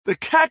The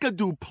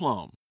Kakadu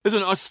plum is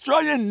an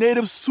Australian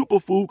native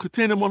superfood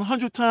containing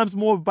 100 times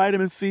more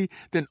vitamin C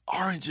than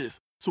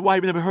oranges. So why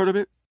have you never heard of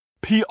it?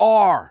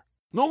 PR.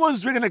 No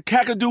one's drinking a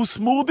Kakadu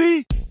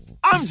smoothie?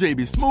 I'm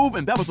JB Smoove,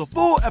 and that was a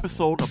full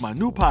episode of my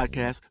new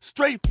podcast,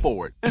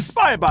 Straightforward,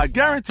 inspired by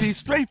guaranteed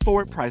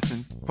straightforward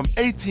pricing from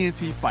AT&T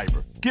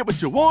Fiber. Get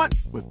what you want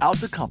without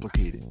the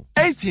complicated.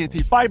 AT&T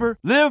Fiber,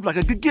 live like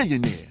a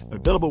gigillionaire.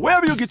 Available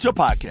wherever you get your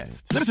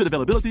podcasts. Limited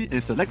availability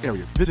in select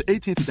areas. Visit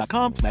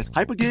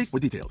AT&T.com/hypergig for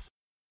details.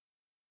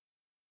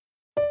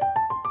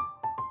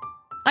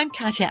 I'm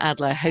Katya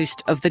Adler,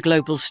 host of The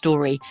Global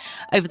Story.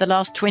 Over the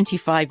last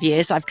 25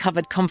 years, I've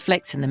covered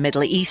conflicts in the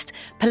Middle East,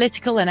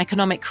 political and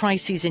economic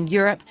crises in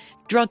Europe,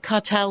 drug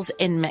cartels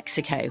in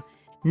Mexico.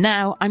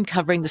 Now I'm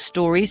covering the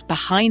stories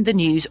behind the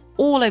news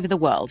all over the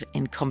world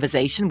in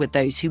conversation with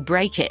those who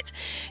break it.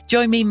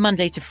 Join me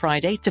Monday to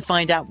Friday to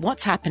find out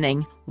what's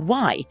happening,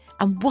 why,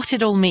 and what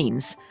it all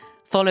means.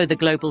 Follow The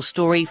Global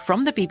Story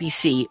from the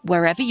BBC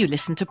wherever you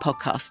listen to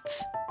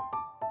podcasts.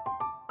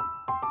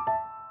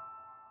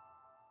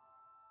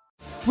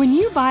 When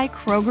you buy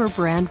Kroger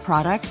brand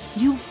products,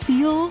 you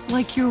feel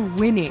like you're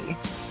winning.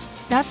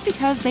 That's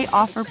because they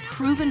offer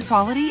proven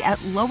quality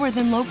at lower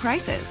than low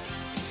prices.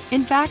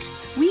 In fact,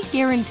 we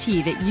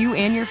guarantee that you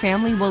and your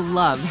family will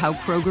love how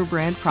Kroger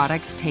brand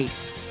products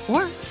taste,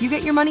 or you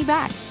get your money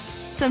back.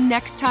 So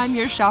next time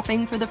you're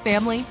shopping for the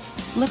family,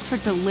 look for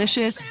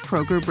delicious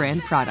Kroger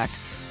brand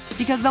products,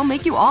 because they'll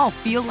make you all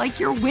feel like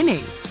you're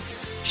winning.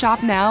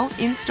 Shop now,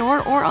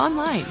 in-store, or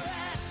online.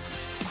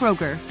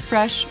 Kroger,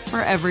 fresh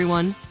for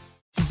everyone.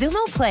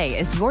 Xumo Play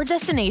is your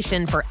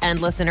destination for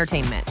endless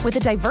entertainment. With a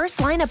diverse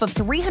lineup of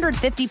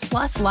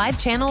 350-plus live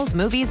channels,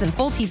 movies, and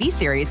full TV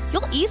series,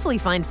 you'll easily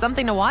find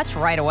something to watch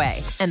right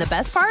away. And the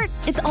best part?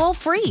 It's all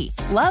free.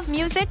 Love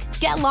music?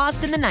 Get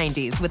lost in the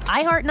 90s with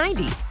iHeart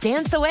 90s,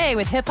 dance away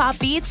with hip-hop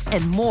beats,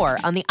 and more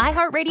on the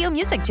iHeartRadio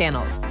music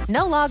channels.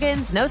 No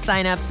logins, no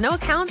signups, no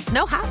accounts,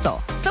 no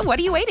hassle. So what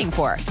are you waiting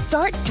for?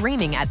 Start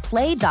streaming at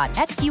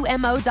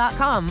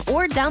play.xumo.com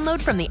or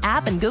download from the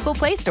app and Google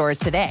Play stores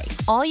today.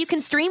 All you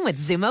can stream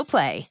with Xumo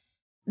Play.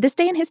 This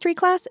Day in History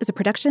Class is a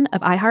production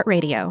of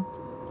iHeartRadio.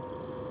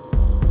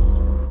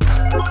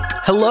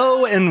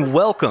 Hello and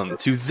welcome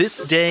to This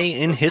Day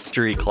in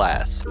History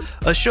Class,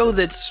 a show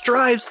that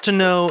strives to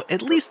know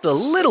at least a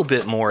little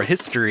bit more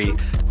history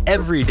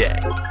every day.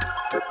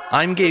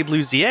 I'm Gabe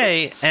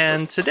Luzier,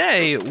 and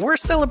today we're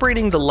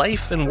celebrating the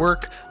life and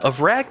work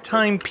of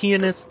ragtime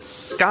pianist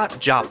Scott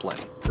Joplin.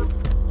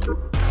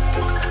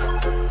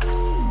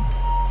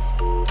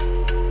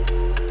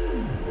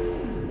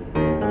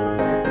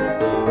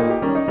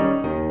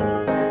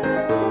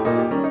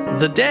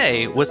 The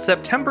day was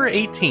September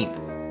 18th,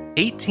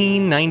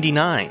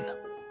 1899.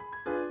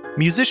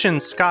 Musician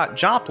Scott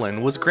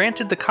Joplin was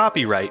granted the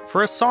copyright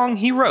for a song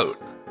he wrote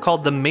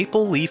called The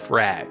Maple Leaf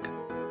Rag.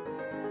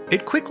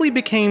 It quickly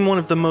became one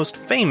of the most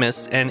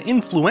famous and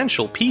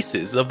influential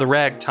pieces of the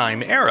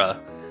ragtime era,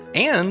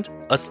 and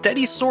a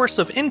steady source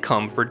of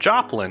income for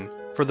Joplin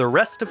for the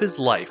rest of his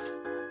life.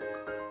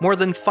 More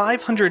than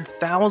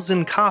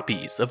 500,000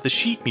 copies of the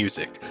sheet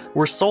music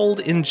were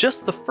sold in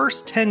just the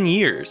first 10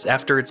 years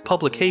after its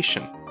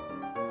publication.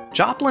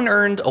 Joplin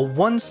earned a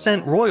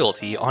 1-cent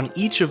royalty on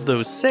each of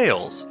those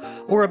sales,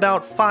 or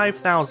about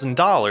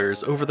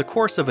 $5,000 over the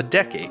course of a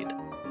decade.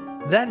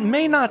 That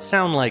may not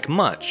sound like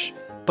much,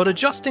 but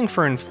adjusting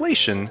for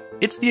inflation,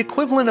 it's the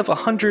equivalent of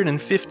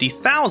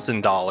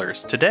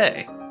 $150,000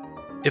 today.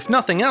 If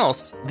nothing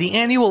else, the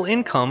annual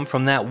income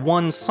from that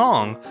one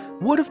song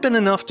would have been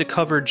enough to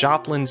cover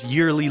Joplin's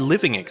yearly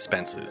living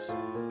expenses.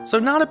 So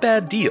not a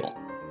bad deal.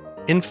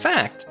 In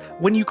fact,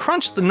 when you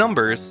crunch the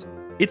numbers,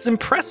 it's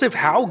impressive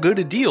how good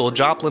a deal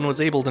Joplin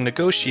was able to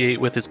negotiate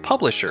with his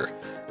publisher,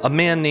 a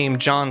man named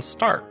John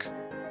Stark.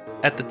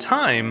 At the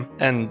time,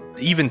 and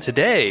even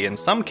today in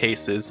some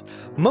cases,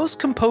 most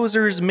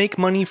composers make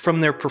money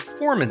from their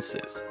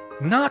performances,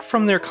 not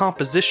from their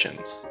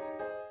compositions.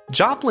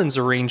 Joplin's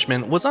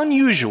arrangement was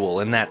unusual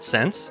in that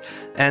sense,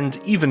 and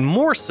even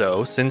more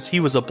so since he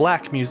was a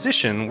black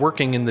musician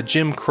working in the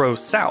Jim Crow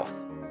South.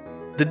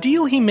 The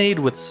deal he made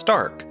with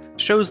Stark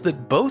shows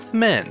that both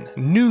men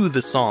knew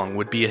the song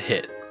would be a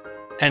hit.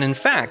 And in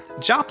fact,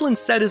 Joplin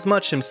said as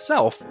much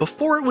himself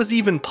before it was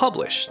even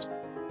published.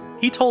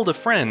 He told a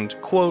friend,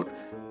 quote,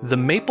 "The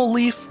Maple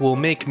Leaf will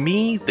make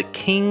me the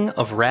king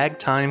of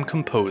ragtime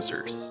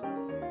composers."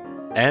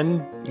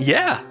 And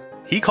yeah,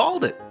 he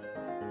called it.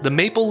 The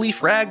Maple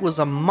Leaf Rag was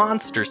a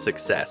monster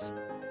success.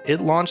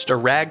 It launched a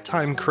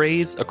ragtime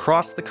craze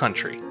across the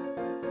country.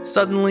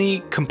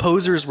 Suddenly,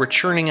 composers were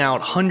churning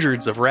out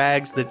hundreds of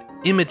rags that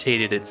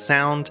imitated its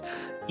sound,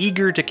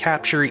 eager to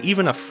capture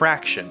even a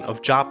fraction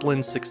of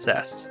Joplin's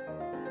success.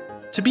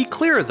 To be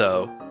clear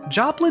though,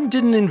 Joplin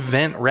didn't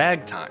invent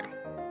ragtime.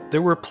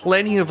 There were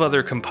plenty of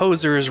other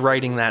composers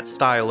writing that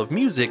style of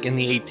music in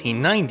the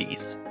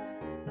 1890s.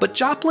 But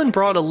Joplin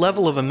brought a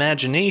level of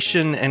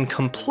imagination and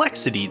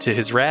complexity to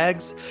his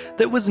rags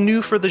that was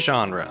new for the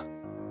genre.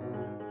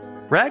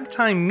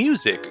 Ragtime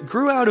music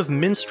grew out of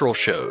minstrel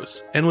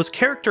shows and was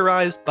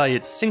characterized by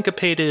its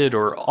syncopated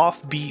or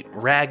offbeat,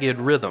 ragged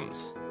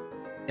rhythms.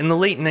 In the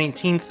late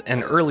 19th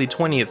and early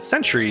 20th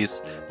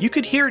centuries, you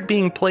could hear it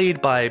being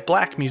played by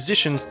black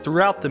musicians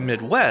throughout the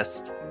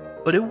Midwest,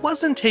 but it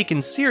wasn't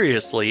taken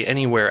seriously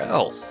anywhere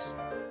else.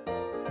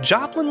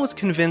 Joplin was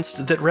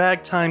convinced that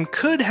ragtime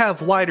could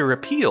have wider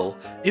appeal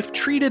if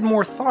treated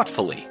more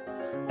thoughtfully,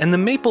 and the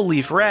Maple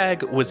Leaf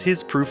Rag was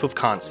his proof of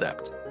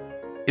concept.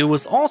 It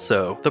was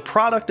also the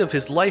product of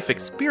his life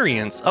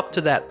experience up to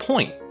that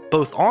point,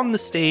 both on the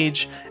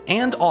stage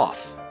and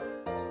off.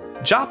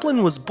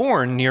 Joplin was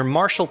born near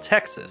Marshall,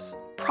 Texas,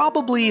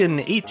 probably in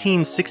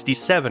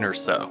 1867 or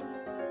so.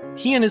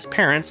 He and his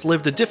parents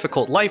lived a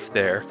difficult life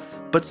there,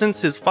 but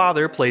since his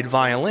father played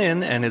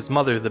violin and his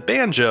mother the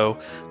banjo,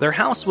 their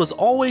house was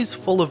always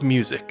full of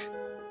music.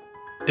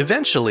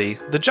 Eventually,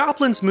 the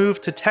Joplins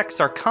moved to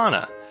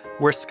Texarkana,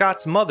 where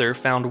Scott's mother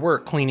found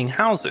work cleaning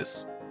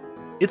houses.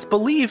 It's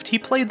believed he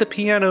played the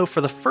piano for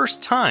the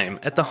first time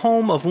at the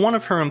home of one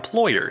of her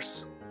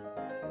employers.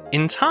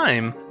 In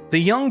time, the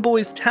young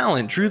boy's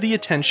talent drew the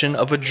attention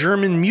of a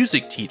German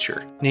music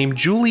teacher named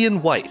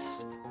Julian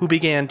Weiss, who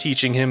began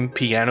teaching him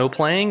piano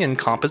playing and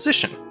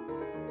composition.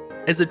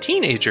 As a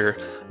teenager,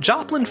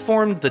 Joplin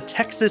formed the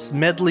Texas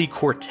Medley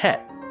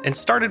Quartet and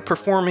started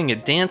performing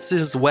at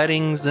dances,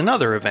 weddings, and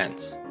other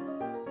events.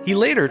 He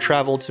later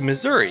traveled to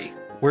Missouri,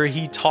 where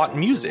he taught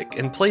music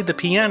and played the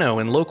piano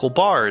in local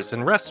bars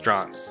and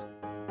restaurants.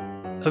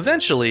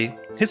 Eventually,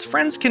 his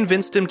friends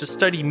convinced him to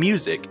study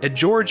music at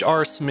George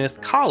R. Smith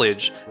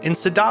College in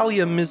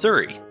Sedalia,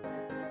 Missouri.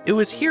 It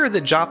was here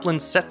that Joplin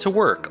set to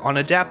work on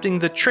adapting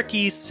the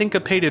tricky,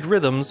 syncopated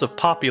rhythms of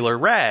popular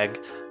rag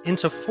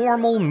into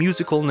formal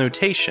musical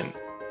notation.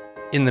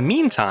 In the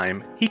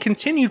meantime, he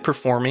continued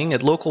performing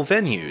at local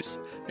venues,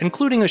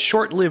 including a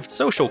short-lived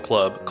social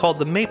club called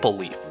the Maple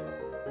Leaf.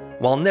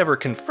 While never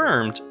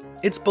confirmed,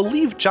 it's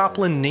believed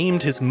Joplin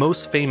named his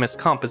most famous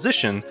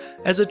composition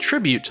as a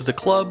tribute to the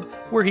club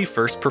where he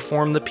first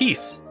performed the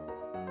piece.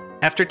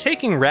 After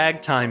taking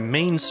ragtime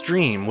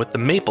mainstream with the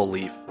Maple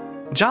Leaf,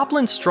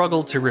 Joplin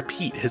struggled to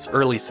repeat his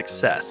early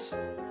success.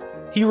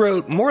 He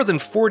wrote more than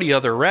 40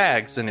 other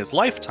rags in his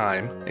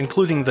lifetime,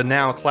 including the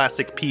now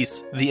classic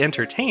piece The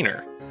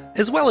Entertainer,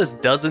 as well as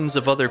dozens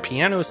of other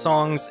piano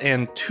songs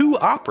and 2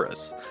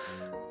 operas,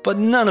 but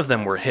none of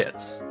them were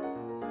hits.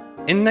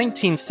 In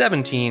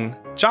 1917,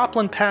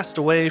 Joplin passed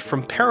away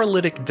from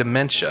paralytic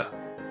dementia,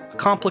 a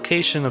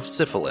complication of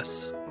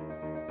syphilis.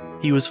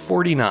 He was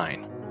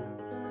 49.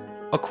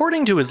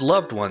 According to his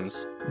loved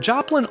ones,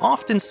 Joplin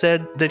often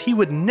said that he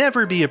would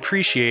never be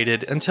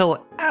appreciated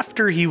until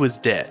after he was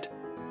dead.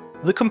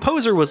 The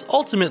composer was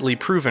ultimately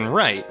proven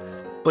right,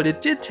 but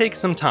it did take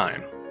some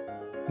time.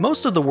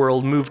 Most of the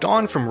world moved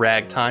on from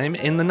ragtime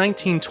in the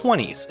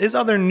 1920s as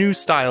other new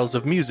styles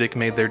of music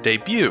made their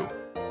debut,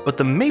 but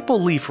the Maple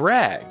Leaf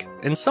Rag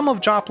and some of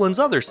Joplin's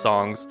other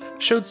songs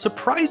showed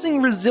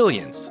surprising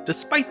resilience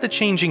despite the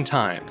changing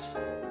times.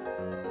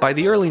 By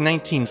the early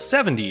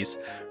 1970s,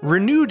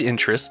 renewed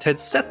interest had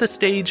set the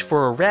stage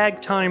for a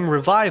ragtime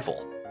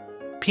revival.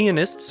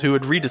 Pianists who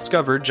had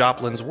rediscovered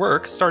Joplin's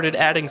work started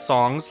adding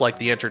songs like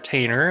The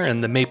Entertainer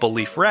and the Maple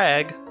Leaf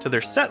Rag to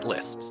their set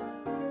lists.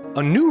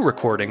 A new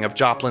recording of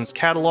Joplin's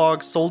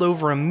catalog sold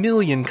over 1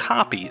 million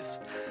copies,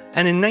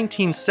 and in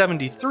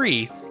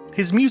 1973,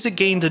 his music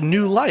gained a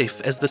new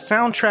life as the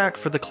soundtrack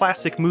for the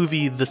classic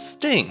movie The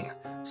Sting,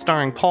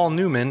 starring Paul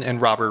Newman and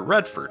Robert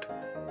Redford.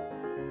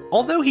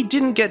 Although he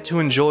didn't get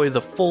to enjoy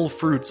the full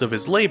fruits of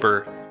his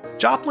labor,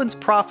 Joplin's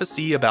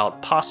prophecy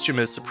about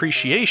posthumous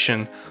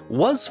appreciation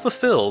was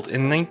fulfilled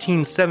in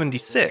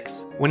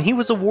 1976 when he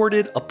was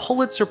awarded a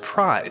Pulitzer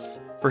Prize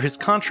for his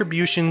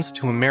contributions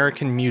to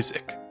American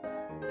music.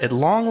 At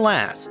long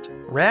last,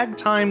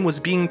 ragtime was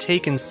being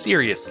taken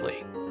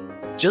seriously,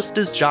 just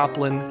as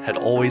Joplin had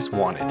always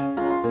wanted.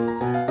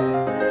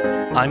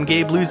 I'm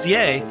Gabe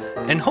Luzier,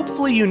 and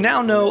hopefully you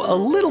now know a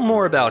little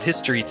more about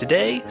history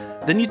today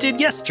than you did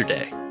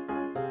yesterday.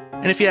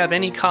 And if you have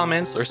any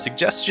comments or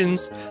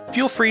suggestions,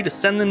 feel free to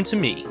send them to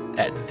me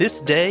at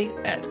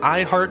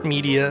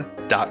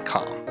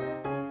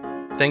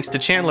thisday@iheartmedia.com. Thanks to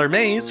Chandler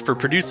Mays for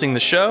producing the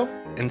show,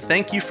 and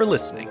thank you for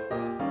listening.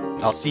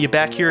 I'll see you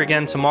back here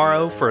again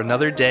tomorrow for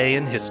another day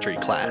in history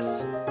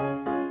class.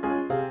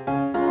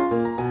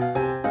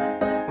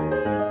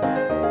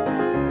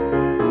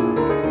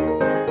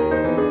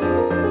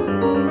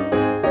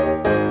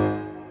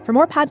 For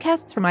more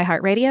podcasts from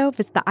iHeartRadio,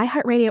 visit the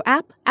iHeartRadio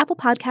app, Apple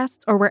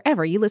Podcasts, or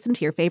wherever you listen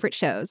to your favorite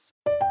shows.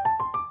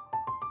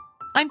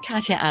 I'm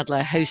Katya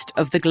Adler, host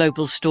of The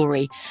Global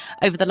Story.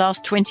 Over the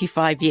last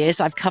 25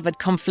 years, I've covered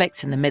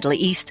conflicts in the Middle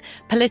East,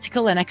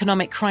 political and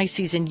economic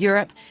crises in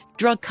Europe,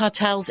 drug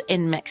cartels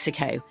in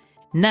Mexico.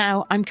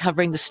 Now I'm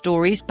covering the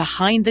stories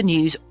behind the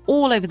news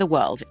all over the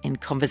world in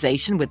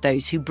conversation with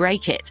those who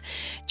break it.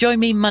 Join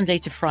me Monday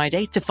to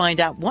Friday to find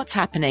out what's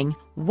happening,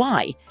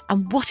 why,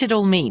 and what it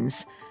all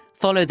means.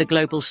 Follow The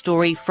Global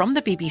Story from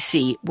the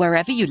BBC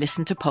wherever you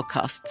listen to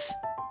podcasts.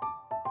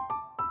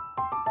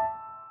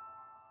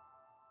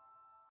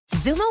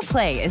 Xumo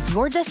Play is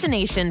your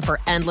destination for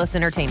endless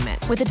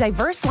entertainment. With a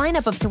diverse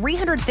lineup of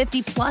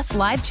 350 plus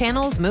live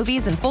channels,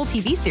 movies, and full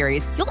TV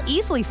series, you'll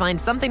easily find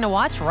something to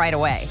watch right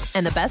away.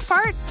 And the best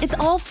part? It's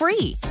all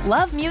free.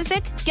 Love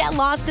music? Get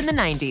lost in the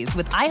 90s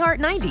with iHeart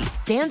 90s,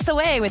 dance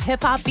away with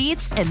hip-hop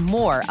beats, and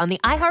more on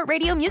the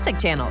iHeartRadio music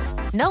channels.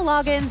 No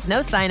logins, no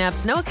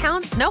signups, no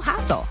accounts, no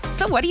hassle.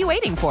 So what are you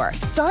waiting for?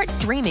 Start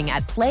streaming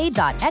at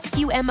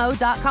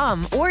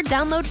play.xumo.com or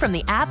download from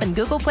the app and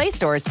Google Play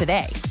stores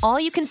today. All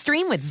you can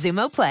stream with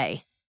Xumo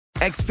Play.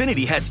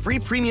 Xfinity has free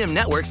premium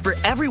networks for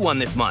everyone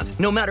this month,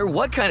 no matter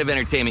what kind of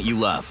entertainment you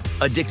love.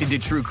 Addicted to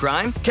true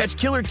crime? Catch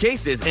killer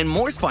cases and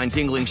more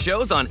spine-tingling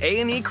shows on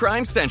A&E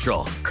Crime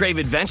Central. Crave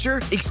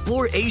adventure?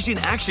 Explore Asian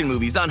action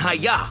movies on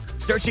Hi-Ya.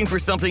 Searching for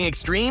something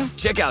extreme?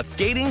 Check out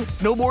skating,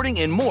 snowboarding,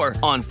 and more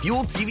on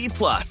Fuel TV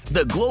Plus,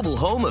 the global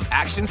home of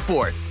action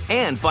sports.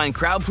 And find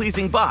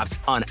crowd-pleasing bops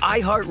on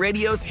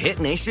iHeartRadio's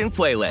Hit Nation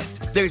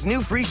playlist. There's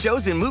new free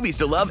shows and movies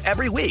to love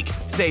every week.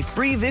 Say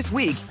free this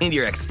week in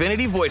your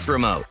Xfinity voice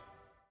remote.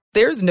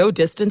 There's no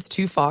distance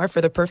too far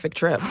for the perfect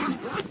trip.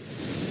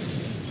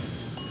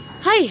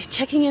 Hi,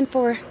 checking in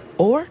for...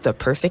 Or the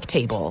perfect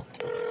table.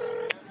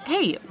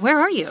 Hey,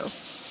 where are you?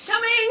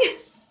 Coming!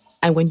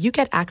 And when you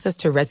get access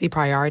to Resi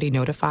Priority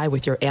Notify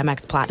with your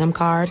Amex Platinum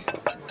card...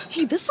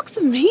 Hey, this looks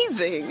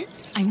amazing.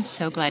 I'm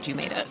so glad you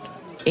made it.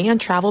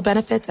 And travel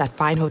benefits at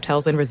fine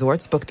hotels and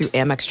resorts booked through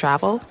Amex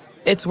Travel,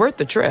 it's worth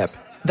the trip.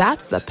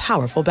 That's the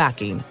powerful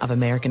backing of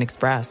American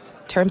Express.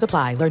 Terms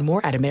apply. Learn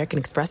more at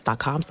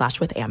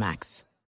americanexpress.com/withAmex.